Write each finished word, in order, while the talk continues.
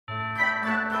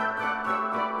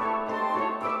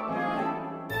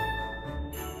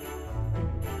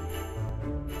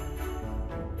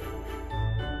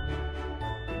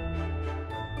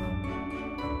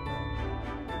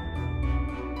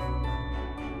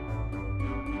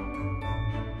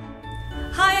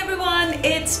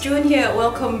it's June here.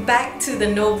 Welcome back to the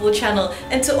Noble channel.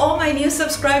 And to all my new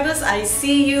subscribers, I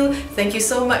see you. Thank you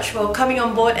so much for coming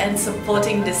on board and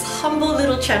supporting this humble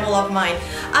little channel of mine.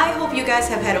 I hope you guys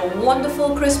have had a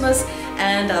wonderful Christmas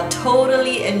and are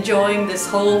totally enjoying this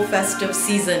whole festive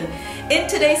season. In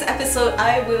today's episode,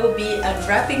 I will be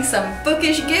unwrapping some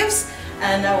bookish gifts.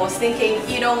 And I was thinking,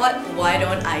 you know what, why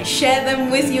don't I share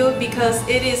them with you, because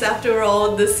it is after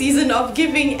all the season of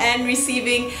giving and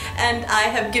receiving, and I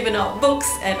have given out books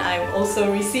and I'm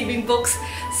also receiving books,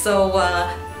 so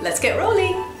let's get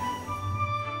rolling.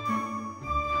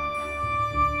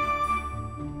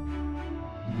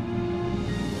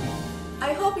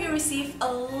 I hope you receive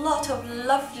a lot of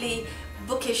lovely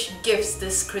bookish gifts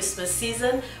this Christmas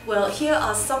season. Well, here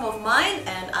are some of mine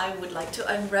and I would like to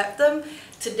unwrap them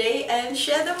today and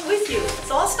share them with you.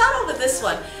 So I'll start off with this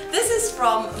one. This is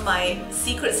from my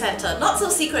Secret Santa. Not so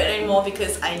secret anymore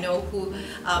because I know who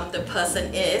the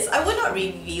person is. I will not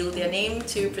reveal their name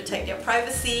to protect their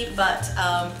privacy, but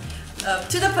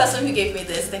to the person who gave me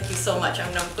this, thank you so much.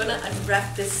 I'm gonna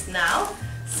unwrap this now.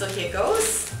 So here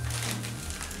goes.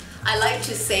 I like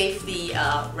to save the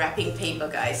wrapping paper,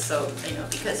 guys, so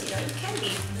because it can be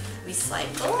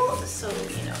recycled, so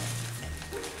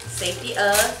save the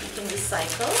earth, you can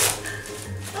recycle.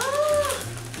 Oh,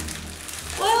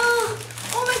 well,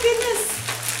 oh my goodness.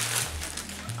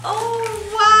 Oh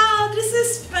wow, this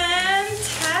is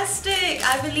fantastic.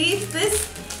 I believe this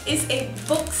is a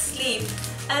book sleeve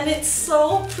and it's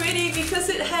so pretty because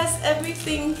it has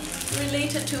everything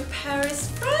related to Paris,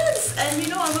 France,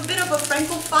 and I'm a bit of a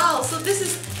Francophile, so this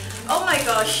is, oh my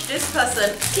gosh, this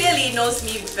person clearly knows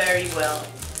me very well.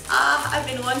 I've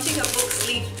been wanting a book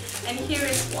sleeve and here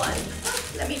is one.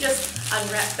 Let me just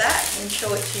unwrap that and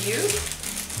show it to you.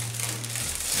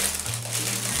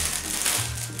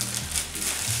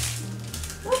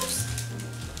 Whoops,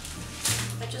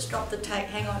 I just dropped the tag,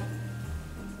 hang on.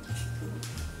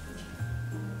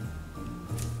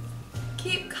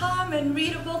 Keep calm and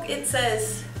read a book, it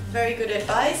says. Very good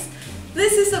advice.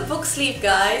 This is a book sleeve,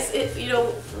 guys.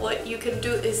 What you can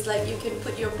do is you can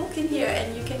put your book in here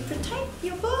and you can protect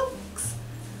your books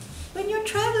when you're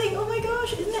traveling. Oh my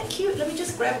gosh, isn't that cute? Let me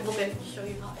just grab a book and show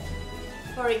you how.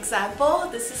 For example,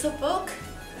 this is a book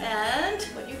and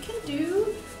what you can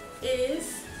do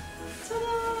is,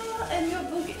 ta-da, and your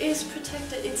book is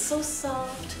protected. It's so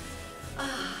soft.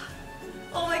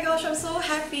 Oh my gosh, I'm so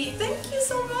happy. Thank you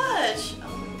so much.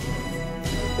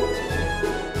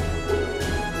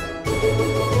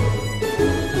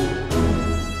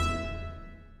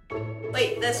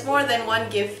 Wait, there's more than one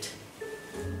gift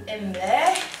in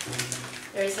there.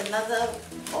 There's another.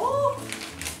 Oh!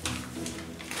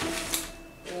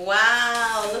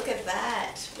 Wow, look at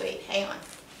that. Wait, hang on.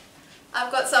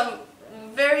 I've got some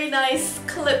very nice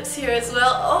clips here as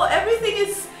well. Oh, everything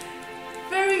is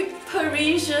very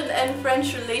Parisian and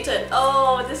French related.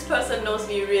 Oh, this person knows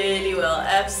me really well.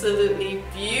 Absolutely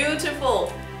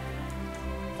beautiful.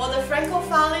 For the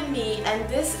Francophile in me, and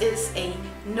this is a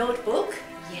notebook.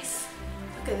 Yes,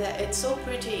 look at that, it's so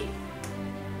pretty.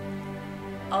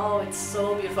 Oh, it's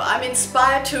so beautiful. I'm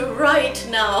inspired to write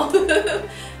now.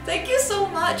 Thank you so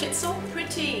much, it's so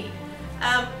pretty.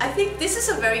 I think this is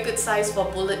a very good size for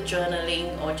bullet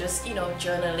journaling or just,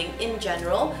 journaling in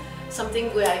general.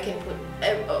 Something where I can put,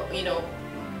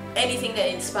 anything that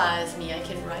inspires me, I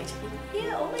can write in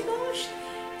here. Oh my gosh,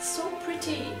 so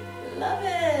pretty. Love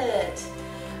it.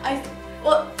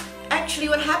 Well, actually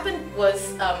what happened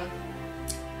was,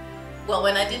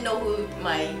 when I didn't know who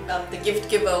the gift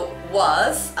giver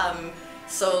was,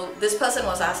 so this person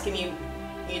was asking me,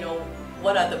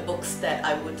 what are the books that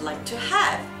I would like to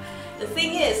have. The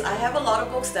thing is, I have a lot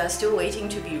of books that are still waiting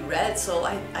to be read, so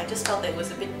I just felt that it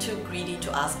was a bit too greedy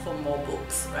to ask for more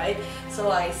books, right? So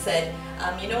I said,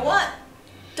 you know what?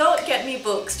 Don't get me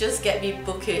books, just get me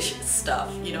bookish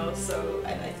stuff, so,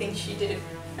 and I think she did a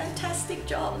fantastic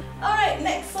job. Alright,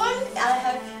 next one, I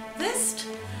have this,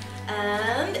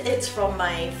 and it's from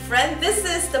my friend. This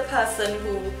is the person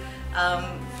who,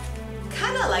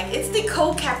 it's the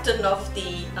co-captain of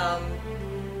the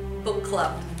book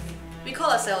club. We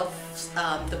call ourselves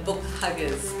the book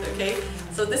huggers, okay?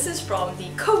 So this is from the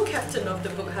co-captain of the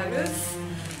book huggers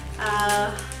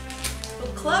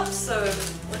book club. So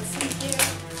what's in here?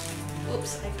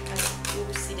 Oops,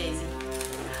 oopsie daisy.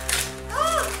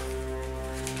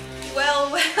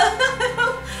 Well,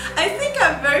 I think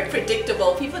I'm very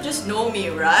predictable. People just know me,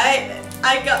 right?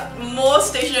 I got more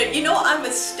stationery. I'm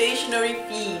a stationery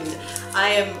fiend.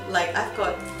 I've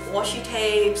got washi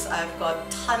tapes, I've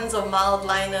got tons of mild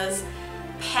liners,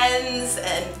 pens,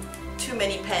 and too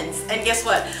many pens. And guess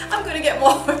what? I'm gonna get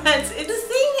more pens. The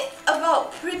thing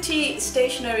about pretty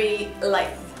stationery like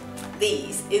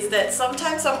these is that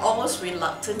sometimes I'm almost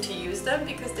reluctant to use them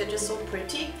because they're just so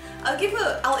pretty.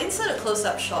 I'll insert a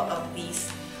close-up shot of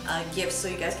these gifts so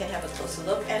you guys can have a closer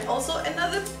look, and also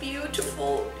another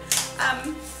beautiful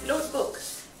notebook.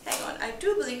 Hang on, I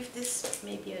do believe this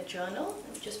may be a journal.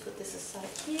 Let me just put this aside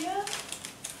here.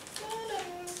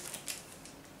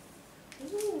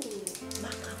 Ooh,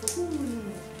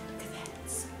 macaroon. Look at that,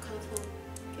 it's so colourful.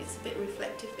 Okay, it's a bit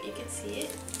reflective, but you can see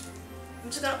it. I'm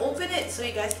just gonna open it so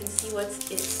you guys can see what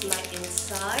it's like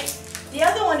inside. The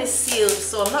other one is sealed,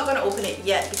 so I'm not gonna open it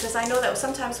yet because I know that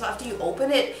sometimes after you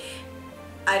open it,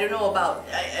 I don't know about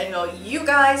I know you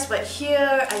guys, but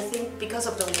here I think because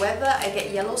of the weather I get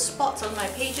yellow spots on my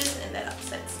pages and that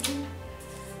upsets me.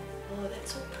 Oh,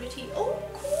 that's so pretty. Oh,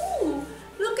 cool!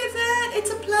 Look at that!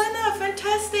 It's a planner!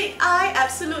 Fantastic! I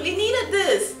absolutely needed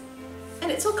this!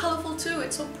 And it's so colourful too,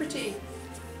 it's so pretty.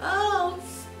 Oh,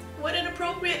 what an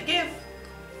appropriate gift!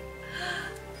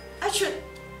 I should,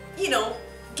 you know,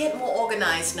 get more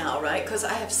organised now, right? Because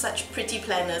I have such pretty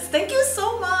planners. Thank you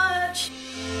so much!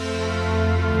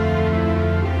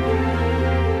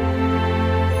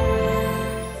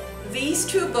 These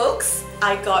two books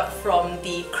I got from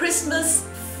the Christmas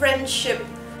Friendship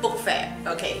Book Fair.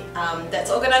 Okay, that's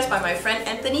organised by my friend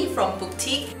Anthony from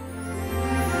Booktique.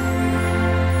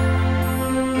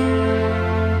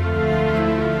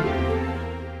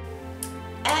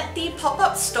 At the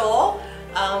pop-up store,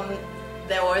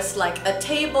 there was like a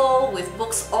table with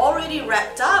books already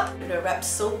wrapped up. They're wrapped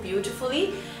so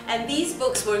beautifully, and these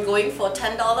books were going for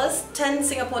 $10, 10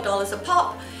 Singapore dollars a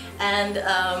pop, and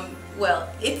well,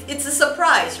 it's a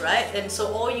surprise, right? And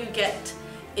so all you get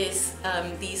is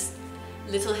these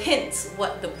little hints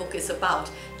what the book is about.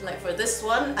 Like for this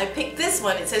one, I picked this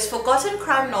one. It says Forgotten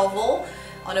Crime Novel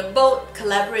on a Boat,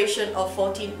 collaboration of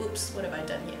 14, oops, what have I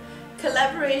done here?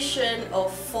 Collaboration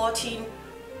of 14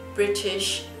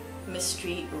 British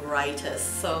mystery writers.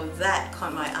 So that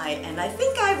caught my eye, and I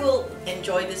think I will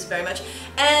enjoy this very much.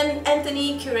 And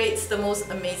Anthony curates the most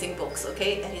amazing books,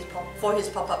 okay, at for his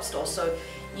pop-up store, so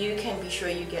you can be sure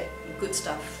you get good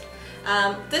stuff.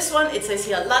 This one, it says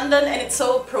here London, and it's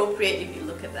so appropriate if you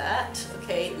look at that.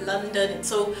 Okay, London, it's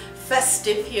so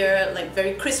festive here, like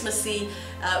very Christmassy,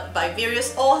 by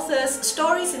various authors,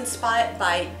 stories inspired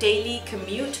by daily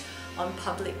commute on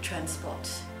public transport.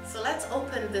 So let's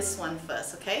open this one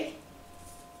first, okay?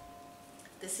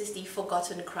 This is the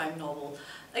Forgotten Crime Novel.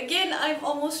 Again, I'm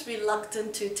almost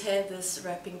reluctant to tear this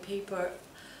wrapping paper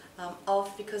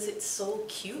off because it's so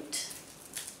cute.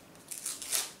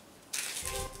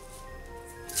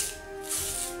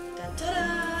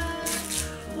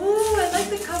 Ooh, I like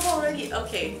the cover already.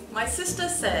 Okay, my sister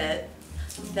said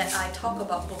that I talk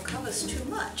about book covers too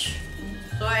much.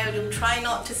 So I will try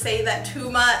not to say that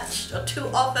too much or too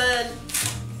often.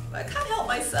 But I can't help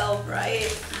myself,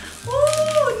 right?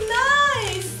 Ooh,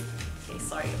 nice! Okay,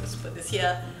 sorry, let's put this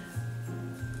here.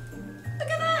 Look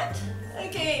at that!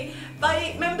 Okay,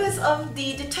 by members of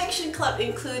the Detection Club,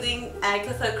 including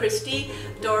Agatha Christie,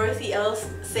 Dorothy L.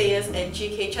 Sayers, and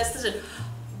G.K. Chesterton.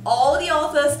 All the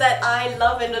authors that I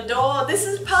love and adore. This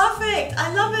is perfect!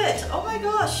 I love it! Oh my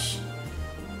gosh!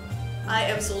 I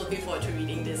am so looking forward to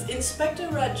reading this. Inspector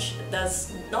Rudge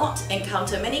does not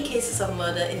encounter many cases of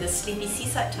murder in the sleepy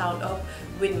seaside town of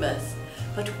Widmouth.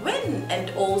 But when an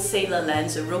old sailor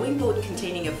lands a rowing boat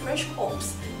containing a fresh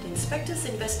corpse, the inspector's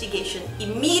investigation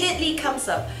immediately comes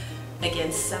up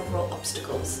against several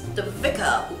obstacles. The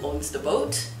vicar who owns the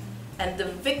boat and the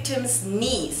victim's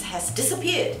niece has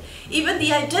disappeared. Even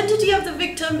the identity of the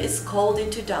victim is called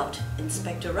into doubt.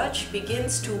 Inspector Rudge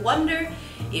begins to wonder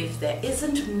if there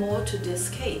isn't more to this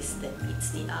case than meets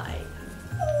the eye.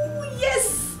 Oh,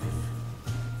 yes!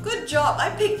 Good job! I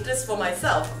picked this for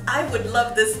myself. I would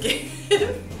love this gift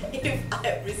if I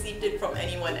had received it from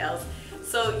anyone else.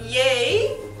 So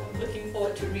yay! Looking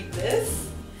forward to read this.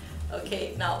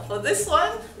 Okay, now for this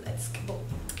one, let's go.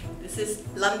 This is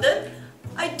London.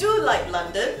 I do like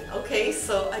London, okay,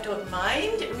 so I don't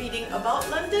mind reading about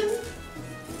London.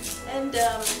 And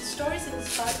stories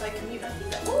inspired by commute. I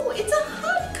think that, oh, it's a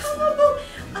hardcover book.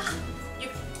 Ah,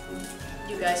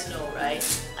 you guys know, right?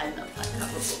 I love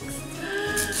hardcover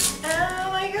books. Oh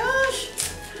my gosh,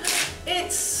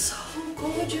 it's so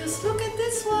gorgeous. Look at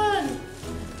this one.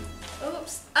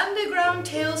 Oops, Underground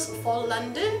Tales for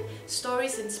London.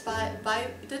 Stories inspired by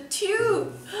the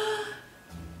Tube.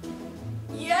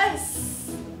 Yes.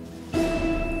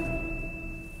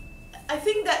 I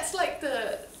think that's like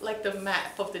the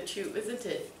map of the Tube, isn't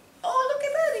it? Oh, look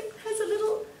at that! It has a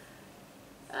little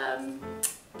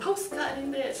postcard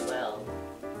in there as well.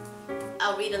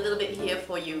 I'll read a little bit here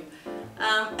for you.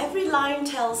 Every line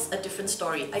tells a different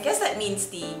story. I guess that means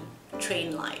the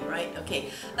train line, right? Okay.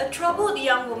 A troubled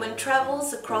young woman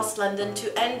travels across London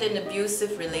to end an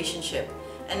abusive relationship.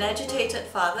 An agitated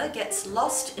father gets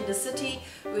lost in the city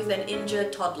with an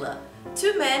injured toddler.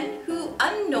 Two men who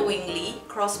unknowingly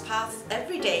cross paths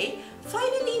every day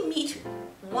finally meet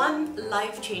one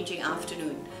life-changing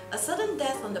afternoon. A sudden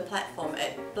death on the platform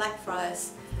at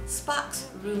Blackfriars sparks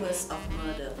rumours of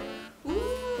murder.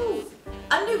 Ooh!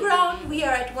 Underground, we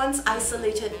are at once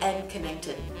isolated and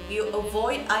connected. We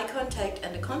avoid eye contact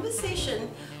and the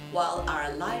conversation while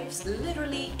our lives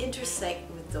literally intersect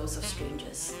with those of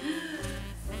strangers.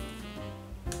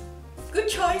 Good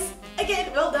choice.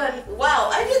 Again, well done.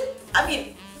 Wow, I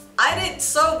did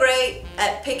so great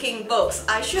at picking books.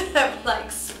 I should have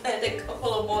like spent a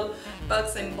couple of more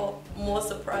bucks and bought more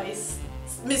surprise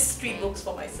mystery books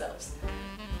for myself.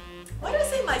 Why do I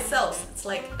say myself? It's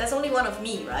like there's only one of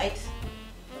me, right?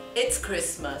 It's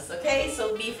Christmas, okay?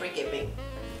 So be forgiving.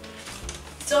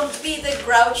 Don't be the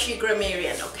grouchy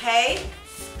grammarian, okay?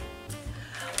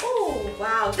 Oh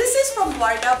wow, this is from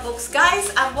Wardah Books, guys.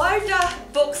 Wardah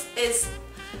Books is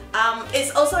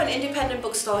also an independent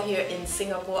bookstore here in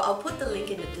Singapore. I'll put the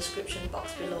link in the description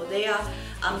box below. They are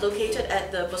located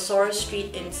at the Basora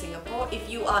Street in Singapore. If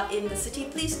you are in the city,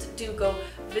 please do go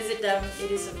visit them.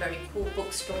 It is a very cool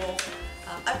bookstore.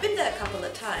 I've been there a couple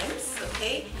of times,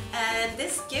 okay? And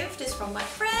this gift is from my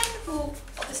friend who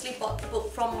obviously bought the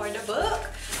book from Wardah Book.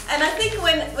 And I think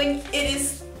when it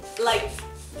is like,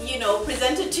 you know,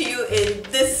 presented to you in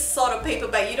this sort of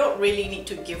paperback, you don't really need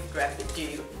to gift wrap it, do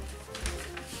you?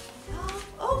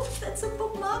 Oh, that's a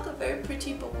bookmark, a very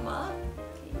pretty bookmark.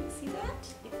 Can you see that?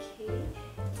 Okay.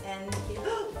 And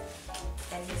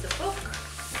here's a book.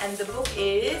 And the book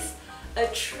is A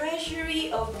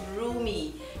Treasury of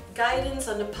Rumi, Guidance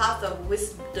on the Path of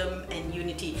Wisdom and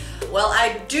Unity. Well,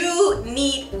 I do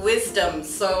need wisdom,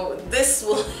 so this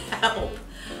will help.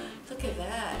 Look at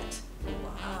that.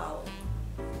 Wow.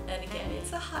 And again,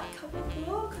 it's a hardcover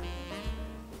book.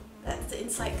 That's the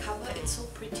inside cover. It's so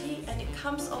pretty, and it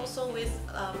comes also with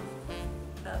a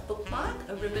bookmark,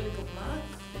 a ribbon bookmark.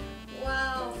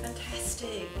 Wow,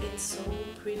 fantastic! It's so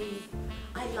pretty.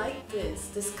 I like this.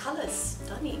 This color is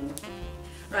stunning.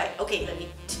 Right. Okay. Let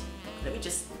me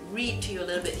just read to you a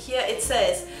little bit here. It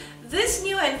says, this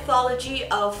new anthology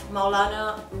of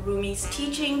Maulana Rumi's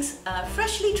teachings,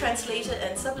 freshly translated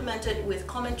and supplemented with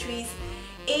commentaries,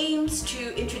 aims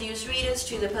to introduce readers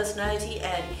to the personality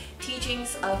and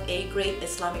teachings of a great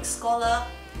Islamic scholar,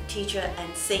 teacher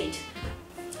and saint.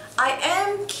 I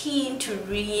am keen to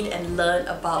read and learn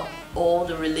about all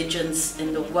the religions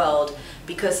in the world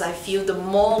because I feel the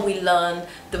more we learn,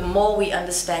 the more we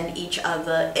understand each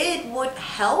other. It would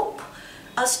help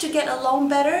us to get along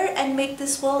better and make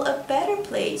this world a better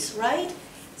place, right?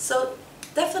 So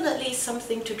definitely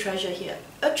something to treasure here.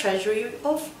 A treasury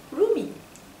of Rumi.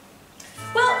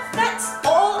 Well, that's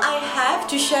all I have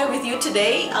to share with you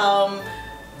today.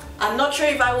 I'm not sure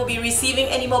if I will be receiving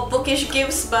any more bookish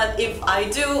gifts, but if I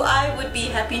do, I would be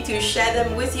happy to share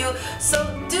them with you. So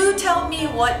do tell me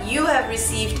what you have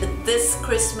received this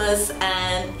Christmas,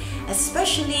 and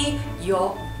especially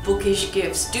your bookish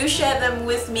gifts. Do share them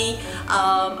with me.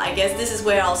 I guess this is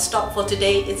where I'll stop for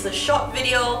today. It's a short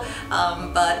video,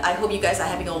 but I hope you guys are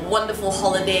having a wonderful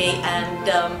holiday, and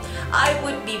I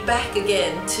would be back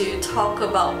again to talk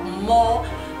about more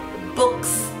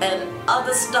books and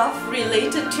other stuff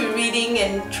related to reading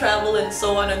and travel and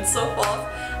so on and so forth.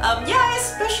 Yeah, I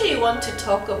especially want to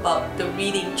talk about the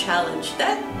reading challenge.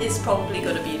 That is probably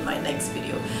going to be in my next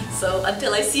video. So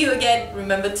until I see you again,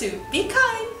 remember to be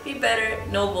kind, be better,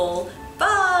 noble.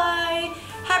 Bye!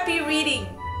 Happy reading!